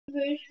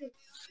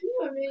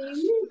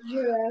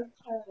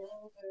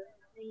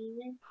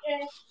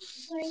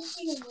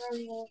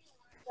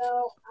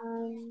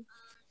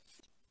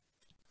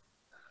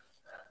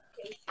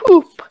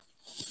Poop.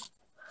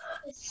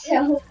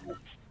 So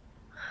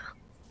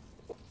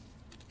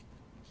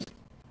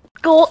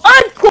Go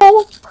and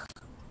poop.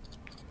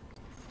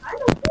 I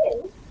don't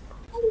do.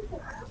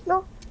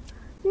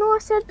 No, I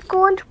said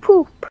go and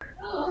poop.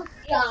 Oh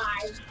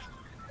God,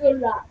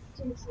 relax,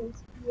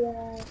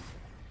 yeah.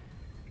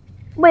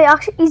 Wait,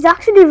 actually, he's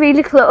actually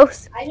really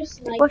close. I just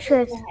sniped Watch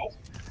him in this. the head.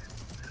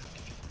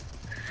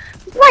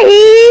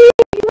 Wait,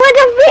 what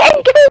a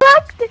big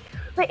Galactus.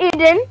 Wait,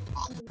 Aiden,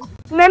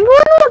 remember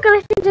when we were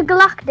going to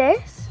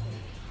Galactus?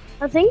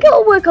 I think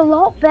it'll work a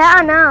lot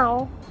better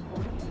now.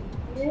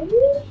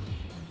 Really?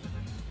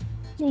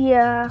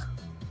 Yeah.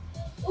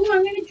 Oh,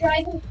 I'm gonna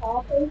drive in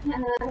car.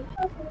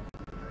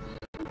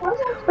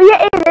 Well,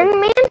 yeah, Aiden,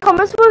 me and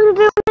Thomas were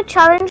doing a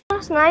challenge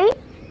last night.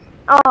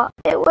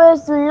 It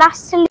was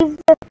last to leave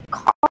the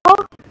car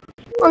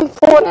on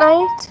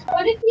Fortnite.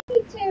 What if you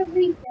need to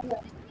refill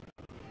it?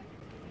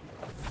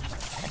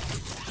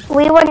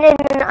 We went in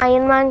an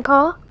Iron Man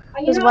car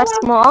because we're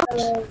smart.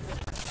 Yeah,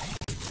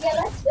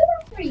 let's do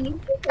that for you.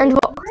 And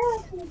what?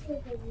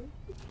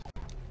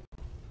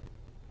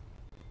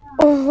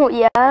 Oh,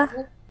 yeah.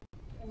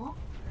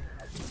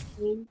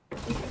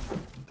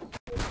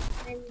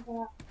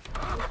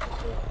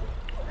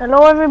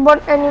 Hello,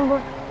 everybody.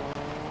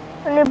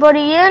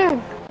 Anybody in?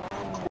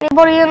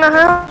 Anybody in the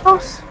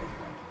house?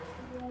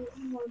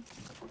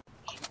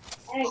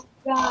 Hey,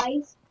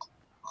 guys.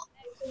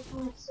 This is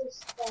my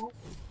sister.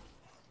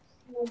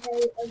 My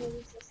very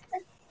ugly sister.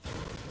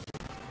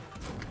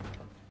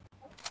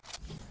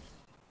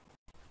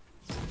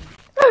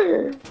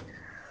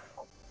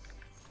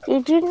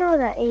 Did you know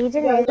that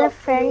Aiden is a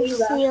French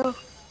seal?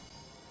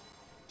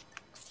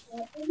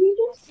 What did you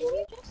just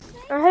say?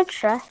 I heard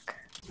Shrek.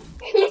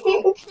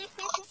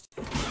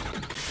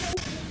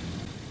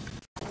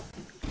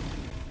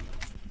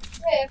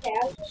 Wait, okay, I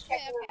was just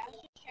checking out.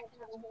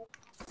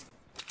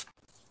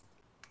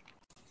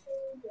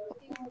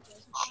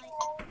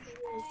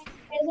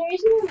 And the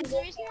reason I'm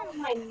looking at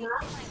my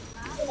map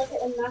to look at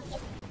the map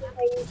because I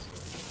use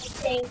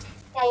saying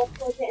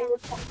teleport it in the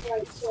top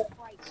right so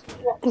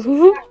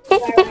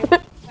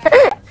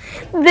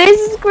This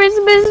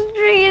Christmas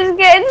tree is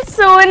getting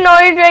so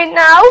annoyed right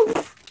now.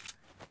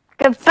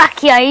 Get back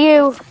here,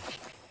 you.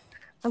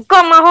 I've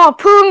got my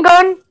harpoon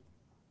gun.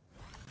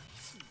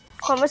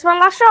 Come, it's one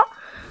last shot.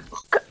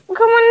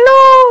 Come on,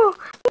 no.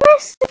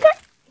 Missed it.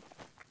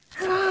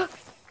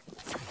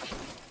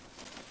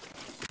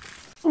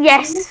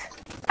 Yes.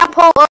 I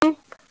pulled him.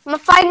 My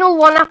final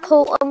one, I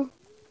pulled him.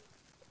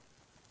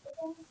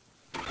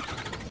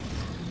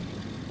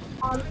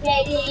 I'm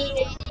getting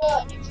a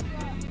truck.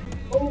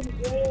 Oh,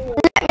 yeah.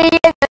 Let me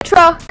in the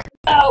truck.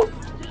 Oh.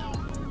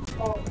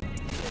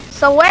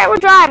 So where are we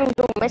driving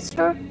to,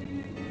 mister?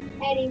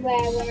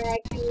 Anywhere where I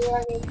can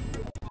run into the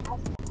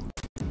house.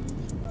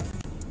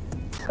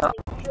 So,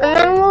 and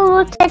then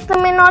we'll take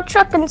them in our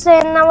truck and say,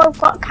 now we've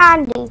got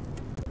candy.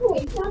 Oh,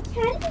 it's not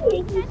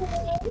candy.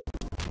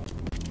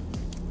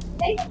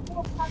 They don't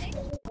know candy.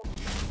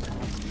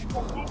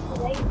 What are you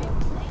doing?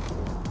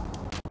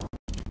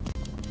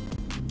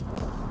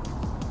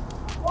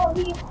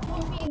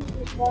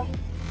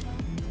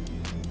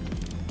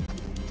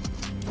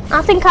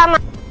 I think I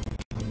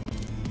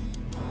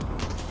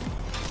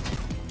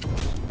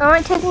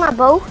might take my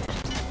boat.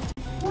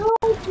 No,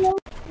 no.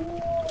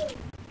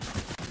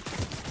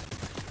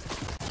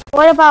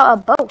 What about a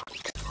boat?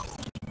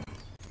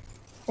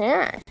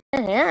 Yeah.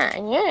 Drop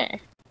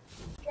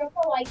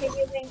a like if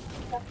you think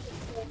that's it.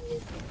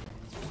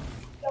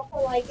 Drop a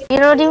like if You're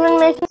not even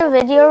making a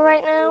video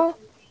right now?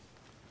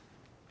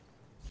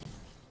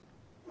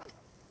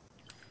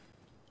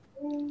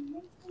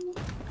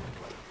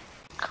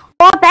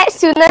 Oh, I bet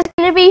soon there's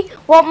gonna be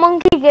what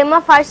Monkey Gamer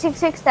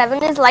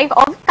 5667 is like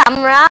off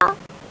camera.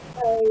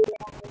 Oh,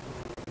 yeah.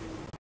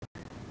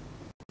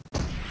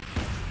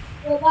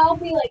 Well, that'll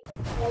be like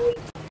very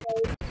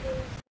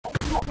soon.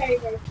 Not very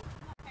in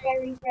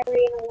a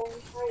long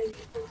time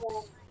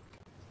because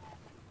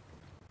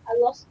I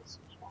lost this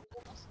one.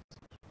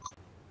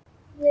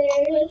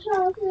 There's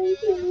something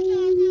to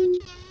me.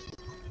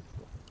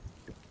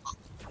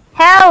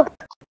 Help!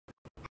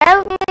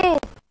 Help me!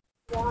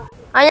 Why?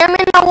 I am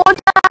in the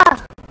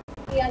water!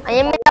 Yeah, I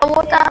am in the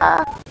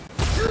water!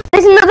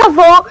 There's another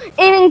boat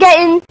in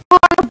getting on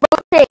a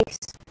boat chase.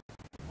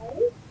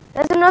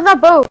 There's another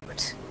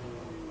boat.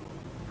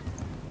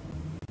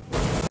 I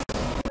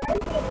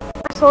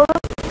saw them.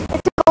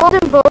 It's a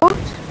golden boat.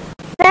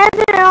 There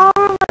they are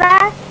over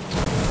there.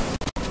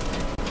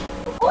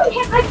 Oh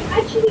yeah, I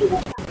actually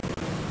want that.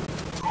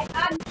 I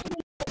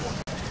actually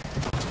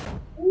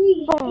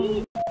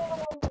want that.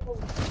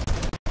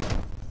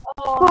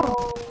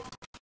 Oh.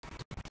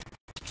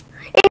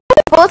 If we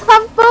both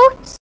have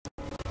boats?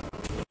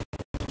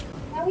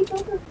 Now we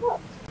both have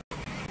books.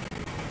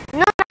 No,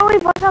 now we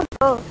both have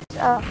boats.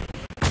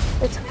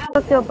 Let's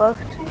hook your boat.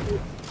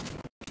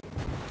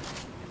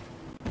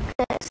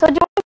 So do you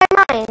want to buy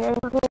mine and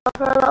we can go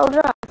for a little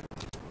drive?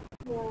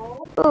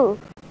 No, Ooh.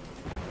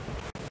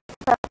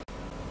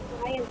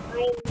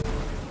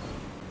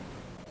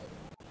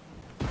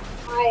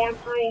 I am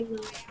Iron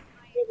Man,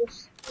 the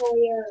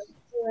destroyer.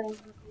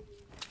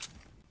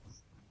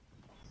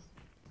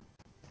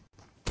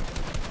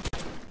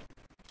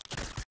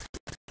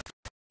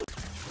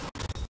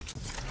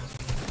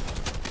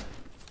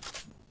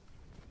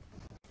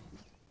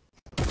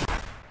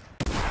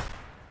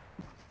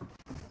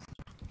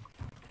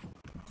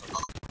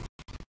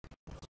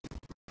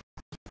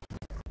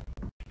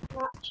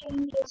 That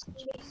changes to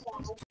be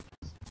sad.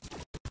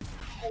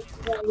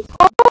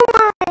 Oh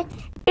my,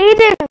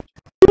 Aiden,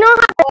 you know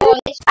how Oh,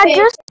 this I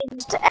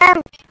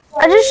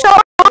just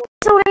shot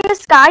it in the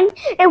sky.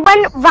 It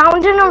went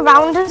round and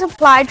around a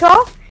supply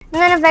drop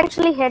and then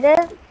eventually hit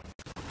it.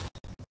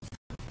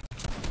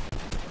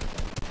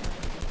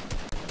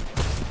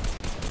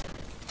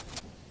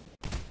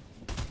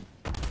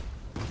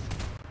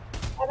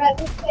 I bet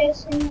this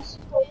person's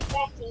called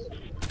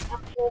Betty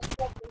after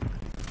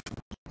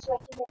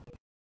sweating.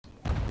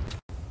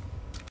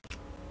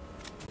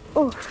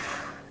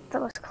 Oof,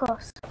 that was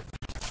close.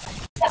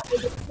 That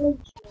was a close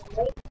one,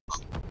 right?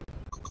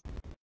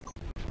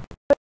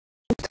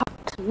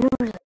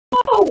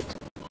 Oh!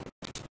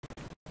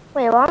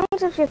 Wait, what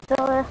happens if you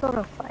throw this on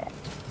a fire?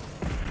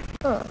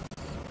 Huh.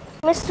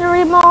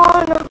 Mystery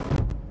Mon!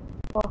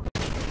 Oh.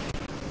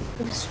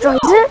 It destroys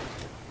it?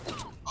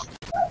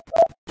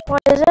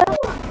 What is it?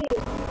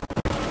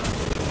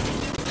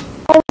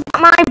 Oh,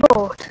 my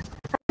boat!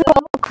 I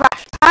thought it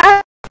crashed.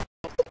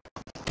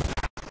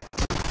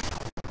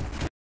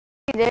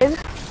 You did.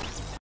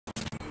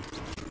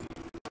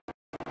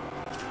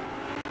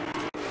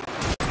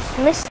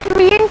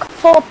 Mystery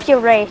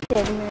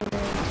Incorporated.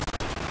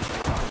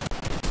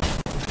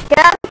 Get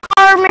out of the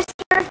car,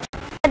 mister.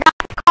 Get out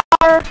of the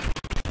car.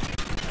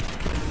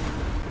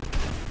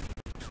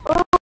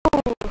 Ooh.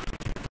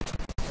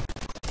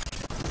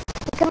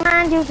 I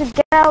command you to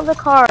get out of the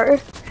car.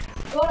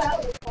 Got out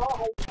of the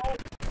car.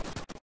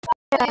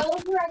 I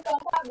over I got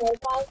that mobile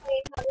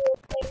plane, how we were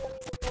playing on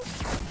the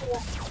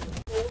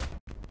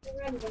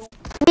remember?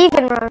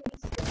 Vegan run.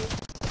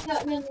 No,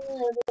 no, no,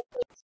 no,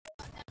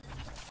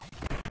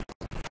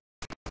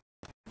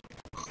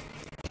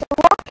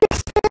 What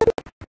piston?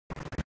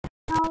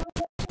 no.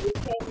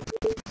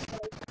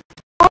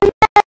 Oh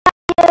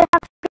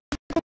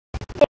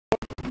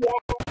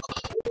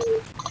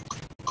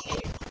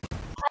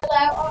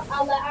yeah,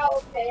 I'll let out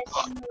a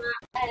person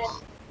that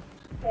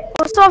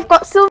also I've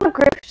got silver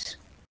grips.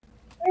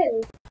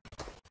 really?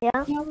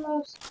 Yeah. You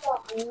almost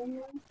got me.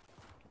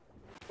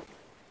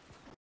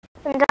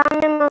 And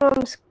down in my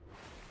mum's.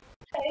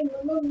 Hey, my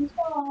mum's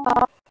gone.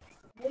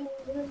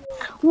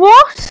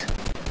 What?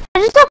 I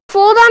just took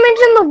 4 damage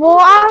in the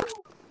water.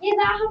 Yeah,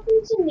 that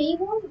happened to me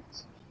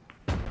once.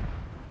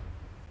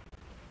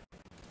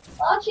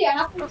 Well, actually, it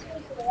happened to me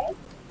today.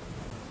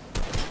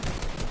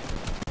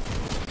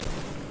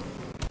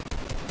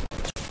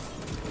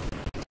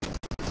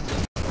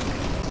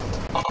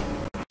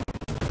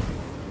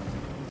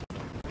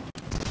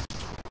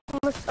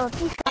 Almost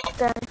open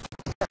shotgun.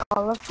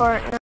 All of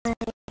Fortnite.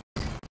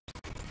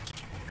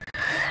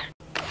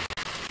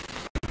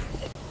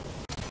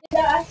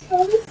 Yeah, I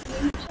saw this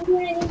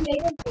YouTube and he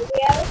made a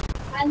video,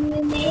 and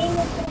the name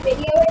of the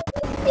video is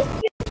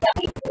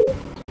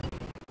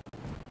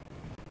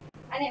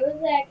and it was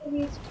like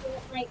he was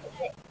like a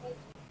bit.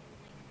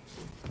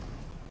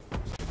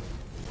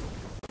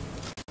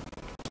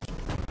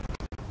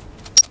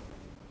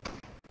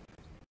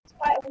 It's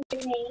quite a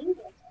weird name.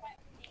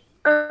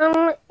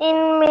 In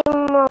my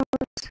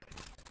mom's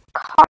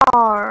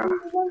car.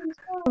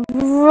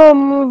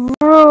 Vroom,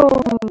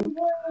 vroom.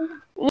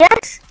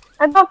 Yes,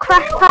 I got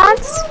crash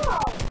pads.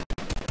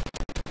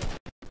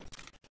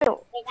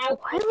 No,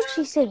 why would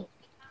she say,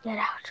 get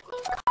out?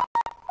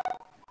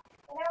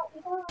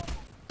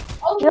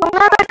 You'll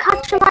never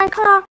capture my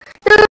car.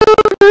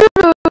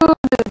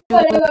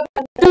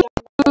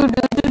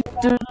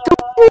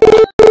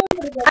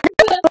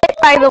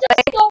 By the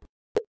way.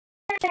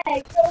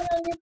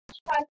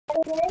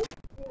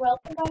 You're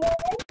welcome, by the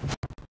way.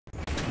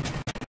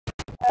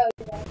 Oh,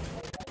 yeah.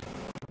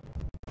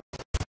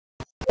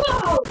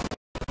 Wow!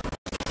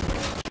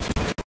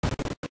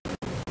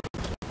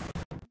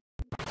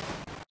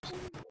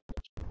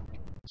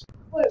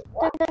 Wait,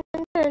 what?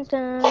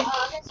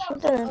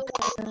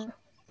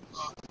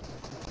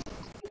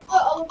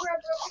 Put over a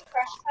broken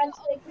crash pad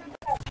so they can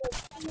catch up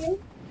to you.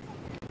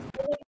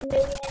 With like a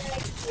million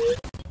XP.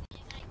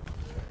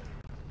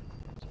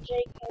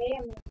 JK,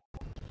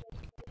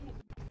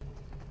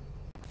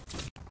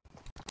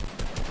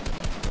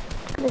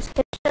 This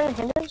kitchen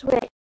hitters were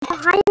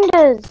behind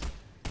us.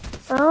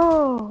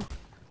 Oh,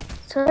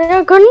 so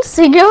I couldn't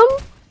see him.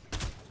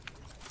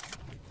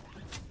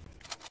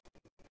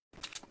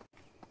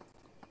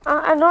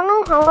 I don't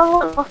know how I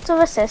got lots of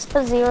assists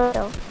for 0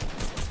 though.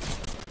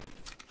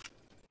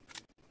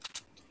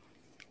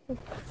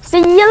 See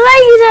you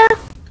later.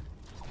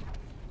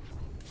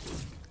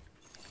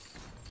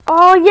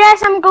 Oh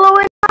yes, I'm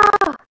glowing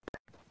up.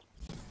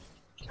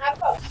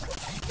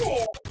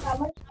 Wait, how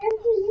much time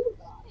do you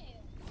got?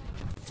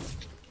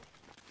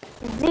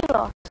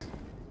 0.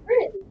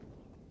 Really?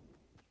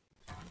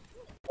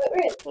 Wait,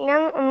 really?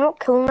 Yeah, I'm not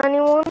killing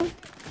anyone.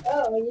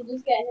 Oh, you're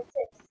just getting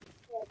assists.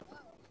 Yeah.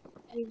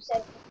 You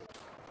said.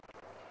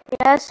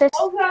 Yes, it's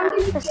Oh, I'm gonna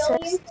kill you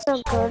assists for are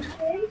good.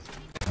 challenges.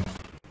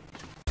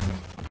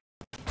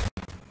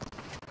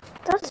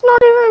 That's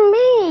not even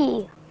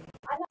me.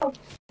 I know.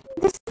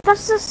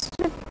 That's a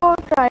support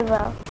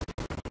driver.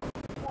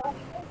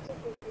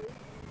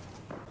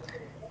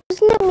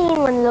 Doesn't it mean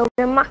when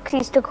Logan Max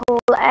used to call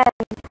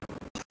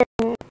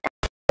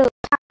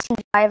taxi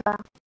driver?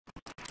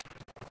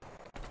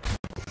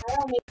 I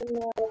don't even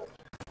know what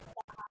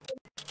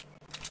happened.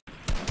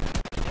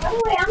 By the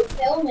way, I'm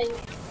filming.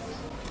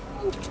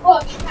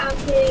 Watch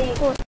camping.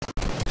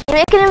 You're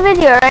making a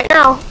video right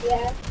now.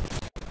 Yeah.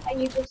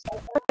 And you just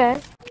said that. Okay.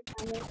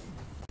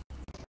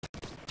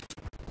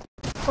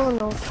 Oh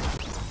no.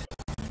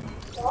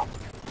 What?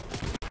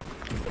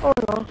 Oh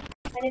no.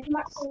 And if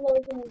Max is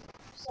loading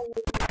for some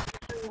reason,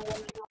 I don't know when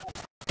you're not.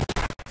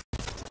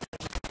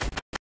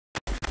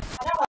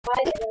 I don't know why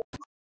I did it.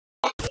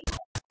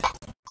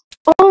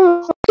 Oh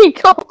my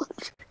god.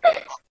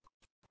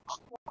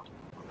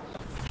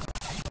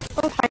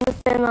 I'm trying to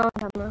film on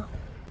camera.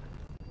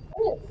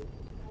 Really?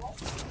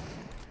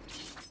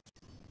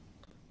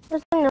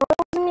 Does it know what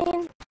I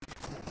mean?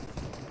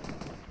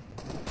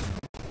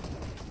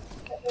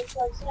 It's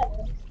like 7.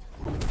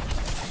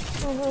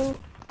 Mm-hmm.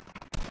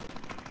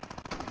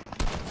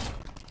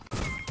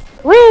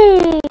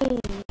 Whee!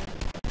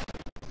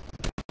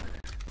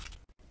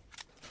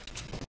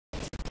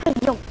 Hey,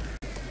 yo.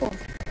 Oh.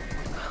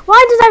 Why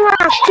does everyone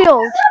have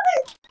shield?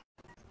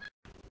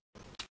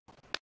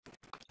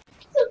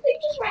 Something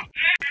just went.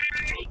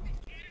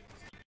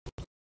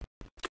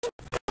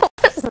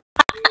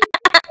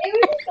 It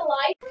was just a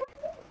light.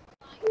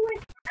 It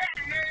went.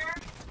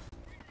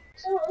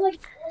 So like.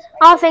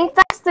 I think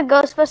that's the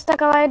Ghostbuster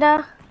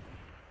glider.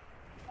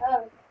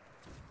 Oh.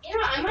 You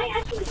know, I might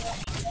actually.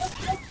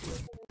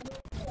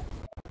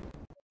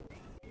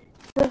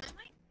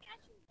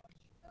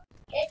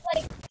 It's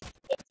like.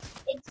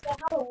 It's the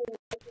Halloween.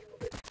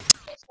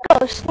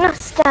 Ghost, not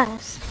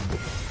stairs.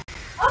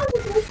 Oh, the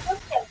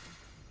Ghostbuster.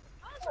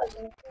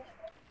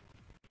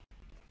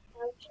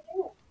 How'd you do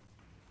it?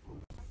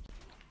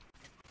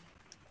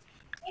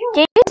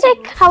 Did you say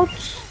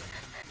couch?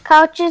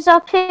 Couches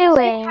are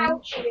peeling.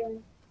 Couch you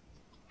doing?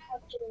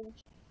 Couch you doing?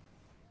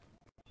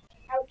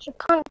 Couch You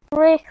can't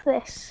break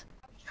this.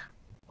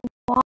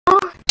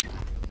 What?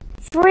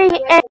 3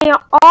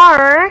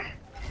 AR?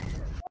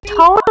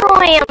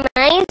 Totally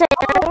amazing.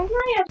 Can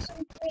I have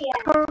some free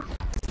air?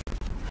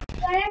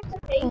 Do I have to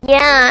pay?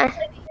 Yeah. It's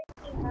like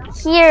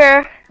 £15. Here.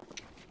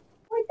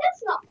 Wait,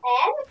 that's not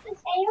air,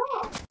 that's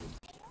AR.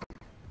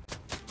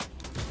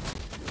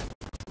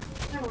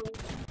 No.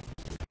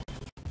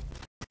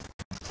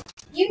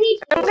 You need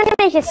to I'm gonna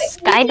make a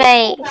sky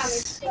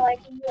base. so I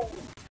can heal you.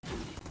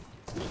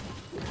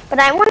 But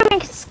I want to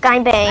make a sky I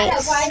know, but I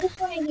base. just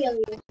want to heal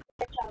you.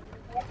 Good job,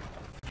 okay?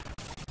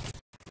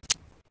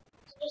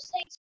 So just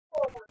take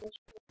 4 damage.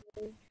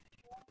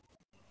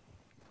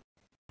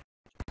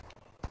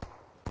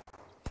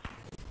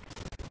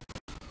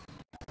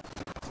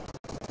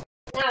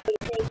 Now you're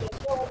taking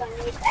 4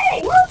 damage.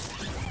 Hey, what?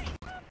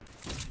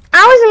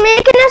 I was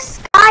making a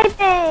sky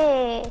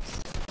base.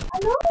 I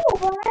know,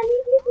 but I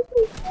need you to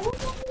take 4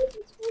 damage.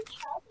 It's good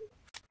job.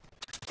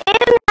 In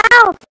and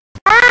out.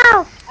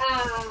 Out.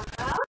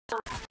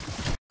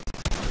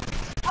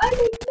 I'm a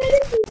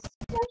medicine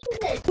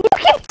specialist. You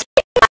can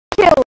take my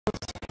kills.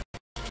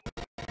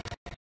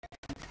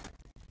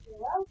 You're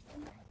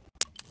welcome.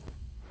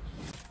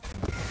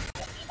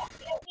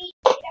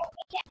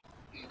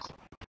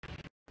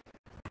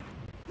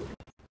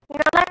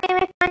 Now let me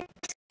make my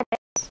sky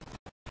base.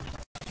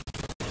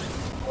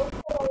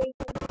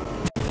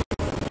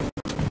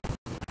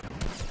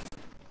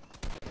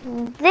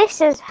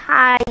 This is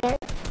high.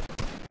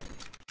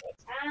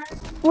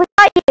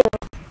 Without you.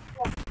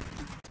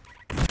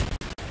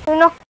 You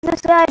knocked the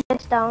sky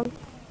base down.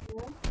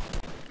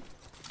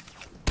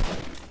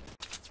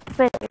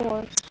 But it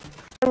was.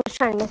 I'm just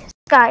trying to make a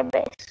sky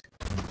base.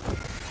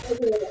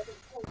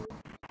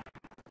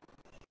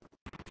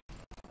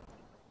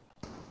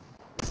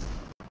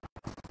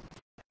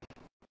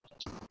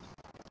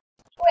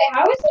 Wait,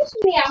 how is this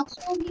meow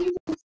using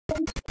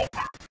stone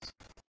pickaxe?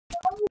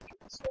 How would you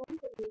stone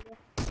pickaxe?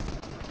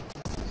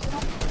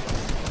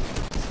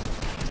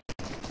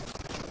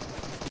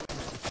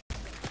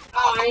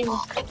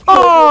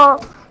 Oh,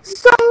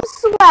 some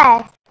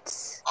sweat.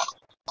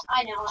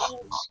 I know, I need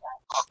sweat.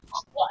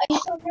 What, are you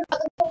talking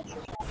about the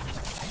culture shock?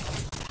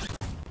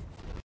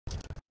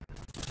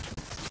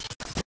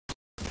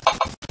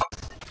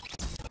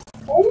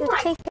 Oh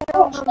my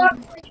gosh,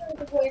 that's literally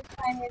the worst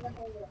time in the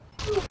whole world.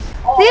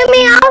 The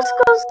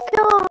meowscles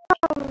kill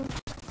them.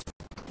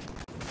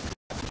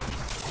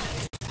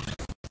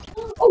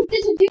 Oh,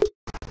 there's a dude.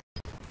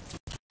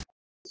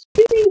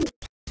 Shooting.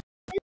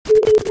 There's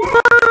shooting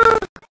there.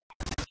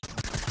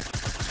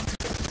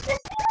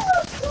 There's still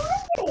a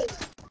flying.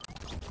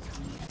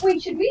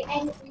 Wait, should we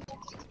end it?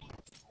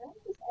 I don't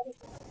just edit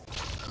it.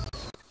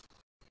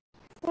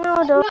 No,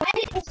 No, don't.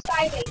 edit the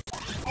skybase.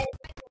 Edit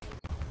the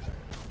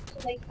so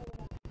they can.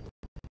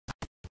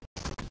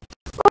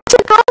 What's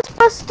it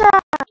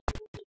Ghostbusters?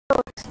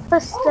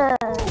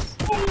 Ghostbusters.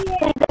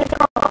 Yeah.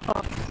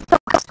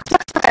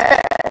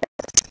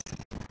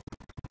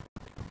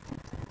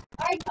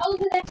 Alright, I'll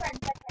do that friend.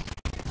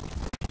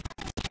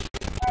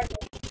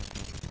 Alright.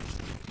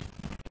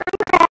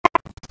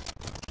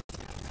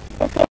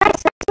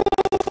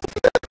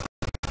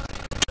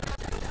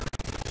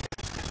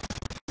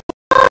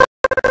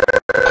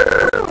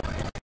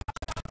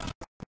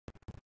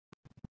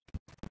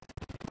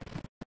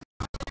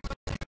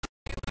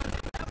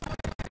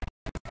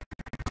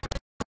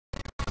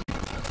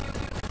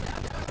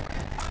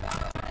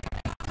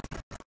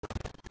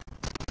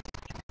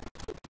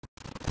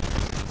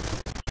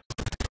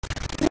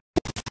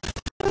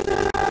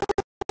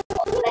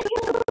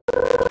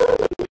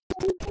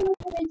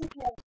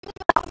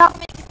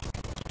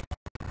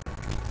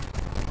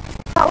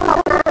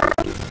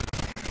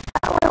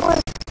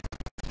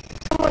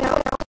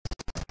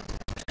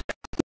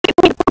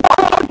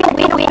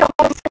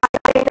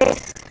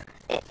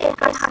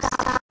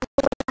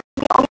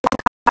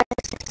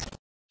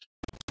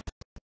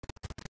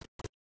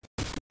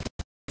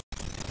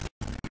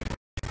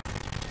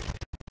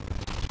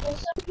 Well,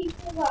 some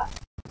people that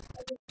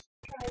are just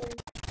trying to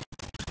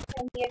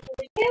send me a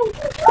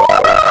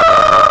video.